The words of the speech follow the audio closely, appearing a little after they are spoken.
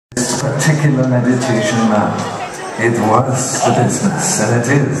particular meditation man. It was the business, and it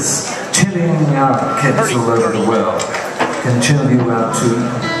is. Chilling out kids all over the world can chill you out too.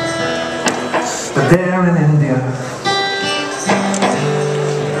 But there in India,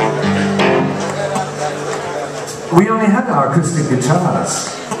 we only had our acoustic guitars.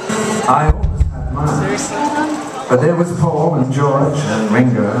 I always had mine. But there was Paul and George and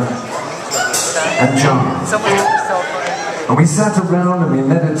Ringo and John. And we sat around and we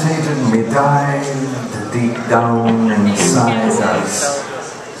meditated and we dived deep down inside us.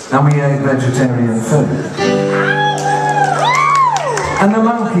 And we ate vegetarian food. And the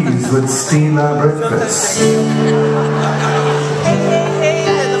monkeys would steal our breakfast.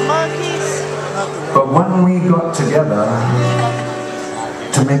 But when we got together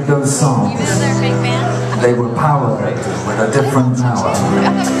to make those songs, they were powered with a different power.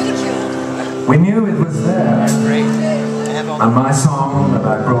 We knew it was there. And my song that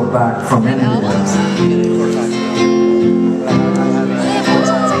I brought back from India,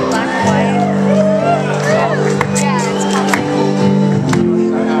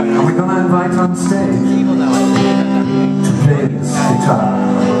 invite on stage to play this guitar.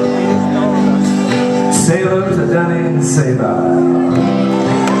 Say hello to Danny and say bye.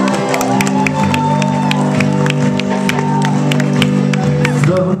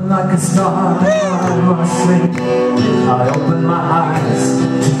 Floating like a star, I was asleep. I opened my eyes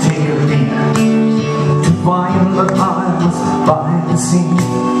to take a peek, to find that I was by the sea,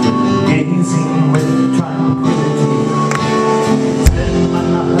 gazing with tranquility. Then when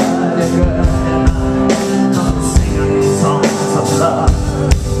I heard a girl and I'm singing songs of love.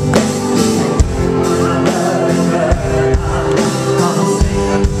 When I heard a girl and I'm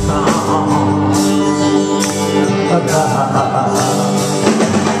singing songs of love.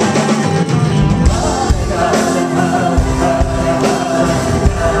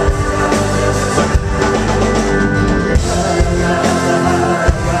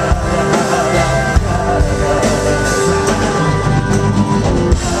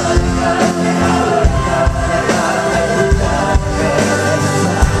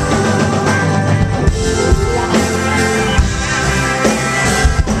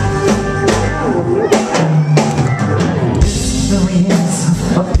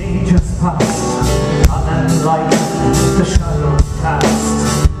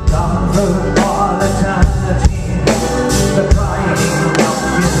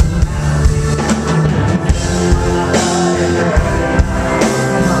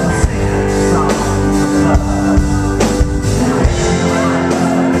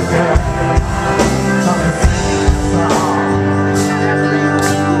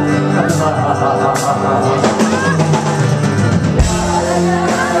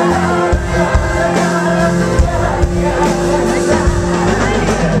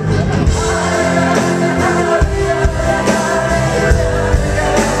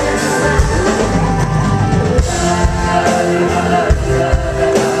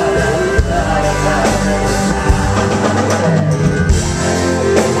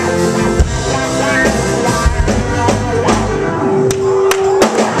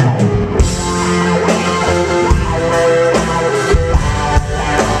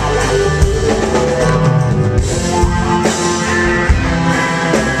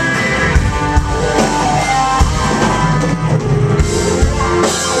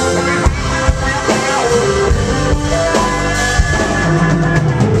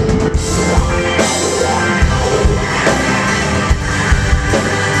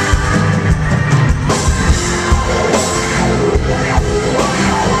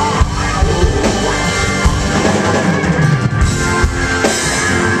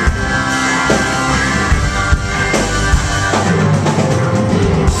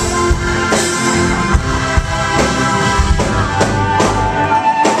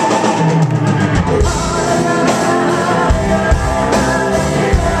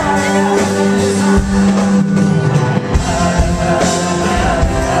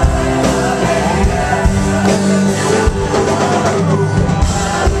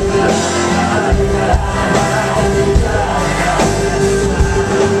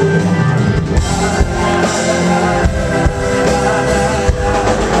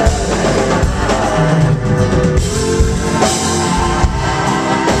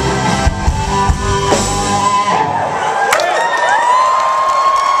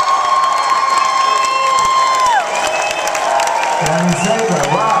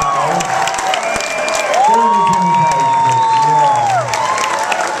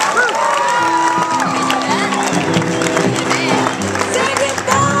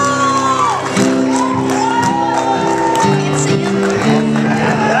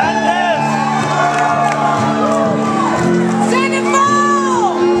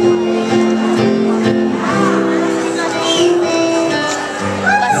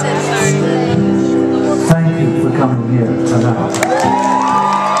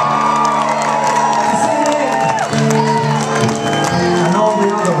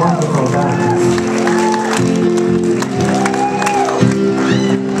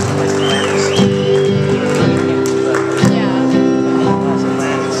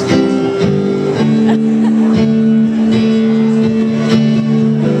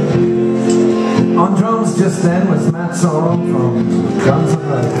 Sorrow from Guns N'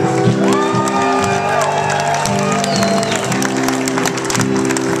 Roses.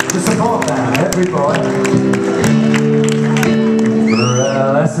 To support that, every boy,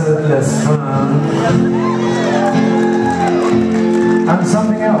 blessedless fun. And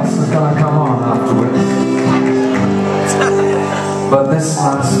something else is going to come on afterwards. But this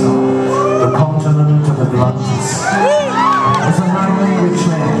last song, the continent of Atlantis, is a language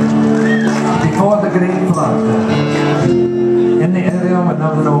land before the Great Flood, in the area we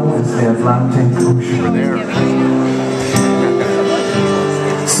now know as the Atlantic Ocean.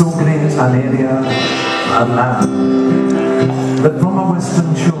 So great an area of land that from our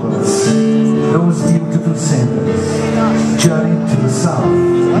western shores, those beautiful sailors journeyed to the south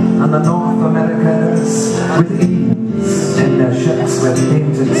and the North Americas with ease in their ships with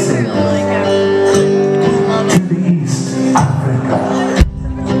painted sails. To the east, Africa,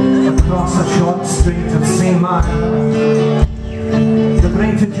 across a short strait of sea mile. The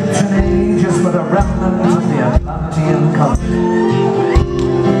great Egyptian age is but a remnant of the Atlantean continent.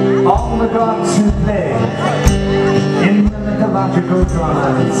 All the gods who play in the mythological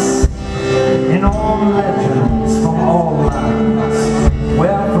dramas, in all legends from all lands,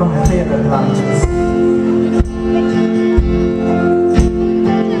 were from fair Atlantis.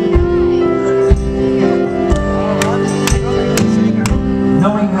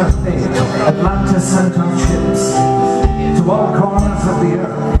 Knowing her fate, Atlantis sent out ships to all corners of the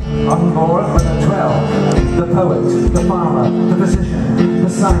earth. On board were the 12, the poet, the farmer, the physician, the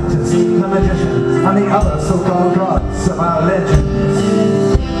scientist, the magician, and the other so-called gods of our legends.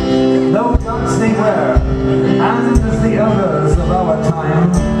 Though gods they were, and as the elders of our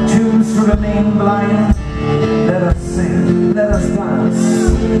time choose to remain blind, let us sing, let us dance,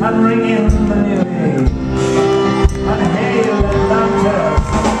 and ring in the new age.